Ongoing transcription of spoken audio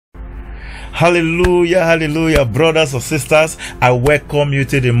Hallelujah, hallelujah. Brothers or sisters, I welcome you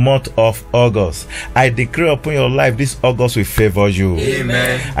to the month of August. I declare upon your life, this August will favor you.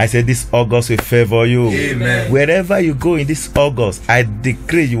 Amen. I said this August will favor you. Amen. Wherever you go in this August, I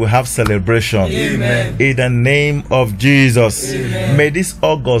decree you will have celebration. Amen. In the name of Jesus. Amen. May this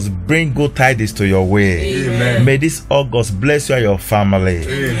August bring good tidings to your way. Amen. May this August bless you and your family.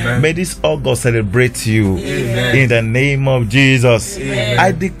 Amen. May this August celebrate you. Amen. In the name of Jesus. Amen.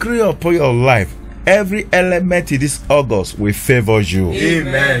 I decree upon your life, every element in this August will favor you.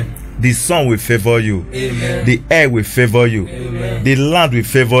 Amen. The sun will favor you. Amen. The air will favor you. Amen. The land will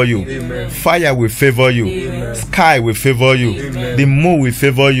favor you. Amen. Fire will favor you. Amen. Sky will favor you. Amen. The moon will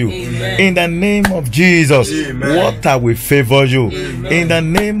favor you. Amen. In the name of Jesus. Amen. Water will favor you. Amen. In the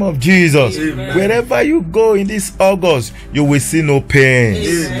name of Jesus. Amen. Wherever you go in this August, you will see no pains.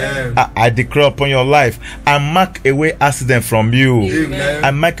 Amen. I declare upon your life, I mark away accident from you. Amen.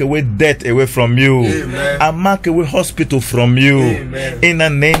 I mark away death away from you. Amen. I mark away hospital from you. Amen. In the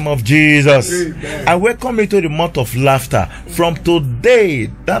name of Jesus. Amen. I welcome you to the month of laughter. From today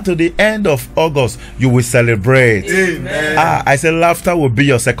down to the end of August, you will celebrate. Amen. I said laughter will be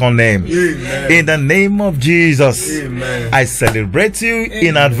your second name. Amen. In the name of Jesus. Amen. I celebrate you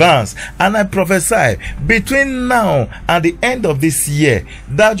in advance, and I prophesy between now and the end of this year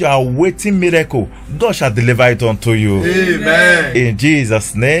that you are waiting miracle, God shall deliver it unto you. Amen. In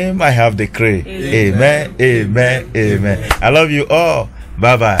Jesus' name I have decreed. Amen. Amen. Amen. I love you all.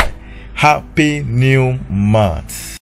 Bye bye. Happy new month.